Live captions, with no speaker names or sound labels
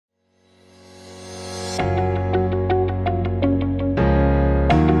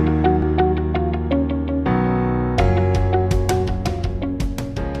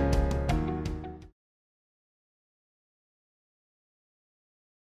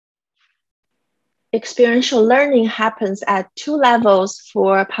Experiential learning happens at two levels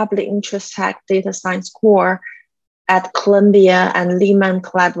for public interest tech data science core at Columbia and Lehman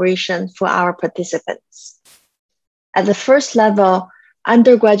collaboration for our participants. At the first level,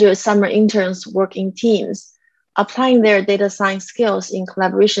 undergraduate summer interns work in teams, applying their data science skills in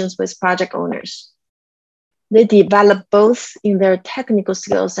collaborations with project owners. They develop both in their technical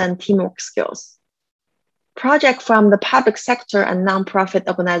skills and teamwork skills. Projects from the public sector and nonprofit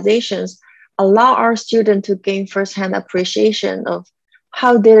organizations allow our students to gain firsthand appreciation of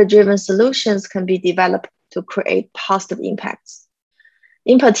how data-driven solutions can be developed to create positive impacts.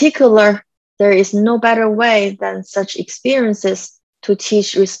 In particular, there is no better way than such experiences to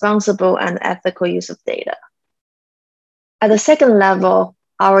teach responsible and ethical use of data. At the second level,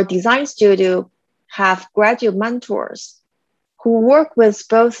 our design studio have graduate mentors who work with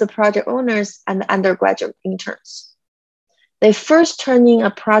both the project owners and the undergraduate interns. They first turn in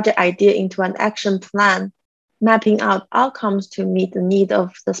a project idea into an action plan, mapping out outcomes to meet the need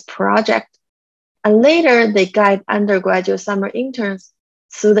of this project. And later, they guide undergraduate summer interns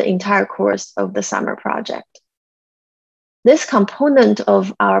through the entire course of the summer project. This component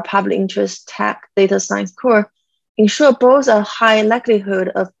of our public interest tech data science core ensure both a high likelihood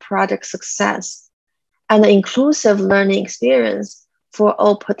of project success and an inclusive learning experience for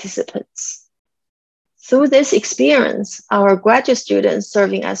all participants. Through this experience, our graduate students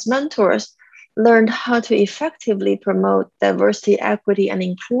serving as mentors learned how to effectively promote diversity, equity, and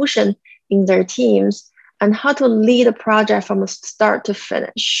inclusion in their teams, and how to lead a project from start to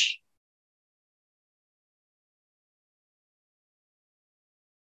finish.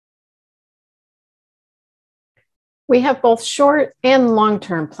 We have both short and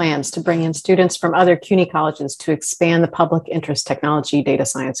long-term plans to bring in students from other CUNY colleges to expand the public interest technology data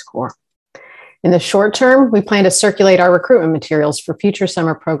science core. In the short term, we plan to circulate our recruitment materials for future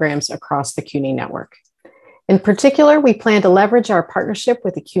summer programs across the CUNY network. In particular, we plan to leverage our partnership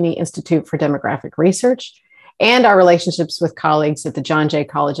with the CUNY Institute for Demographic Research and our relationships with colleagues at the John Jay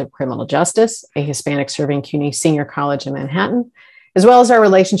College of Criminal Justice, a Hispanic-serving CUNY senior college in Manhattan, as well as our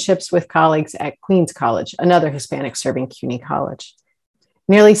relationships with colleagues at Queens College, another Hispanic-serving CUNY college.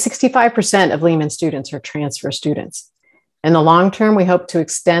 Nearly 65% of Lehman students are transfer students. In the long term, we hope to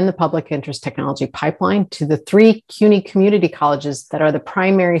extend the public interest technology pipeline to the 3 CUNY community colleges that are the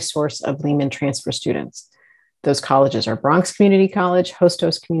primary source of Lehman transfer students. Those colleges are Bronx Community College,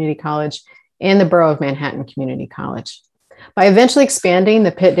 Hostos Community College, and the Borough of Manhattan Community College. By eventually expanding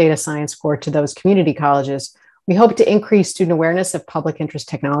the PIT data science core to those community colleges, we hope to increase student awareness of public interest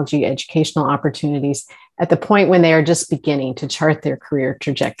technology educational opportunities at the point when they are just beginning to chart their career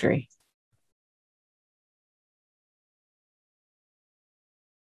trajectory.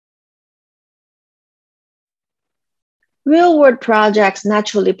 Real-world projects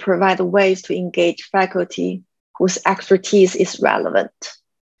naturally provide ways to engage faculty whose expertise is relevant.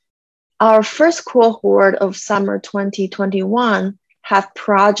 Our first cohort of summer 2021 have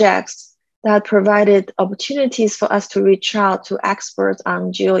projects that provided opportunities for us to reach out to experts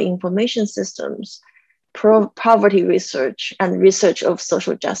on geoinformation systems, poverty research, and research of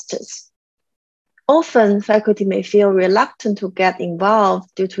social justice. Often, faculty may feel reluctant to get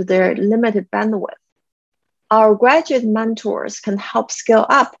involved due to their limited bandwidth. Our graduate mentors can help scale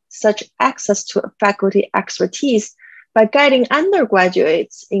up such access to faculty expertise by guiding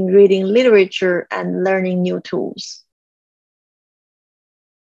undergraduates in reading literature and learning new tools.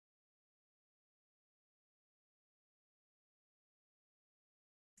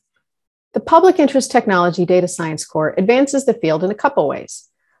 The Public Interest Technology Data Science Core advances the field in a couple ways.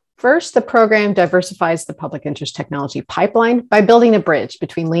 First, the program diversifies the public interest technology pipeline by building a bridge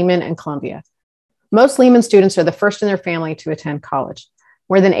between Lehman and Columbia. Most Lehman students are the first in their family to attend college.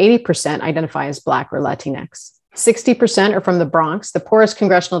 More than 80% identify as Black or Latinx. 60% are from the Bronx, the poorest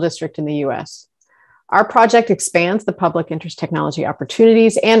congressional district in the US. Our project expands the public interest technology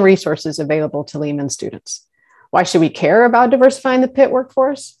opportunities and resources available to Lehman students. Why should we care about diversifying the PIT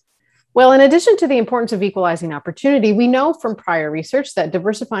workforce? Well, in addition to the importance of equalizing opportunity, we know from prior research that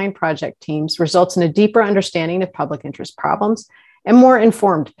diversifying project teams results in a deeper understanding of public interest problems and more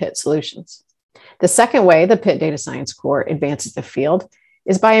informed PIT solutions. The second way the PIT Data Science Core advances the field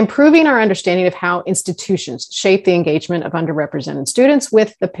is by improving our understanding of how institutions shape the engagement of underrepresented students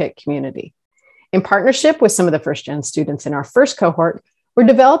with the PIT community. In partnership with some of the first-gen students in our first cohort, we're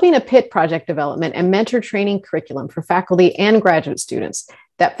developing a PIT project development and mentor training curriculum for faculty and graduate students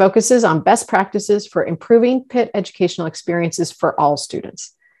that focuses on best practices for improving PIT educational experiences for all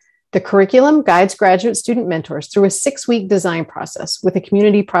students. The curriculum guides graduate student mentors through a 6-week design process with the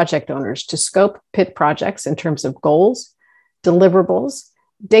community project owners to scope PIT projects in terms of goals, deliverables,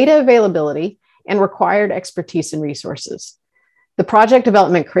 data availability, and required expertise and resources. The project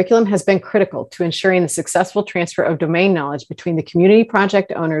development curriculum has been critical to ensuring the successful transfer of domain knowledge between the community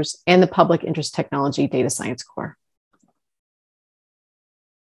project owners and the public interest technology data science core.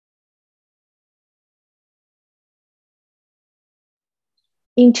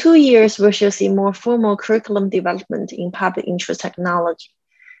 In 2 years, we shall see more formal curriculum development in public interest technology.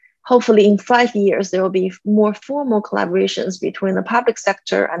 Hopefully in 5 years, there will be more formal collaborations between the public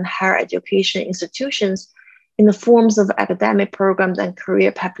sector and higher education institutions in the forms of academic programs and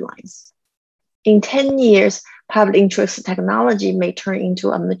career pipelines. In 10 years, public interest technology may turn into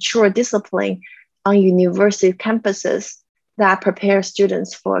a mature discipline on university campuses that prepare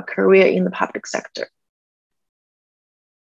students for a career in the public sector.